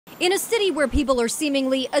In a city where people are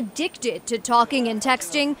seemingly addicted to talking and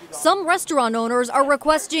texting, some restaurant owners are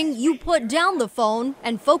requesting you put down the phone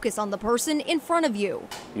and focus on the person in front of you.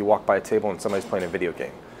 You walk by a table and somebody's playing a video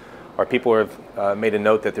game. Or people have made a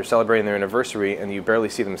note that they're celebrating their anniversary and you barely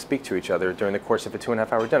see them speak to each other during the course of a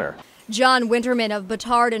 2.5-hour dinner. John Winterman of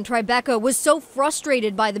Batard and Tribeca was so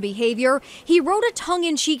frustrated by the behavior, he wrote a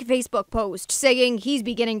tongue-in-cheek Facebook post saying he's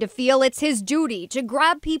beginning to feel it's his duty to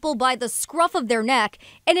grab people by the scruff of their neck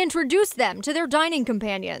and introduce them to their dining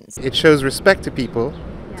companions. It shows respect to people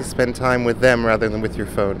to spend time with them rather than with your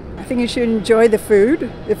phone. I think you should enjoy the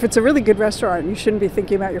food. If it's a really good restaurant, you shouldn't be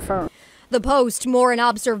thinking about your phone. The post more an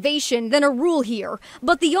observation than a rule here,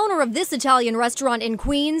 but the owner of this Italian restaurant in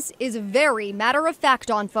Queens is very matter-of-fact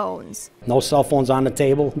on phones. No cell phones on the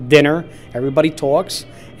table, dinner, everybody talks,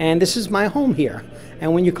 and this is my home here.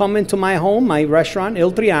 And when you come into my home, my restaurant,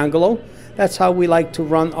 Il Triangolo, that's how we like to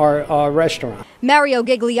run our restaurant. Mario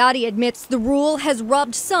Gigliotti admits the rule has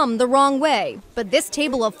rubbed some the wrong way, but this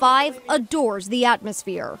table of 5 adores the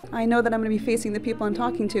atmosphere. I know that I'm going to be facing the people I'm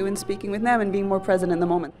talking to and speaking with them and being more present in the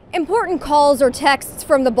moment. Important calls or texts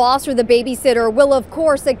from the boss or the babysitter will of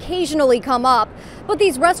course occasionally come up, but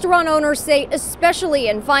these restaurant owners say especially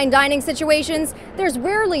in fine dining situations, there's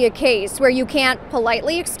rarely a case where you can't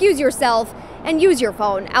politely excuse yourself and use your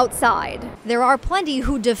phone outside. There are plenty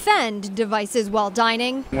who defend devices while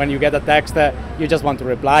dining. When you get a text, you just want to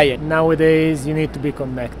reply. Nowadays, you need to be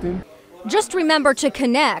connected. Just remember to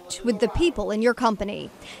connect with the people in your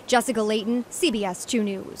company. Jessica Layton, CBS 2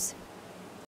 News.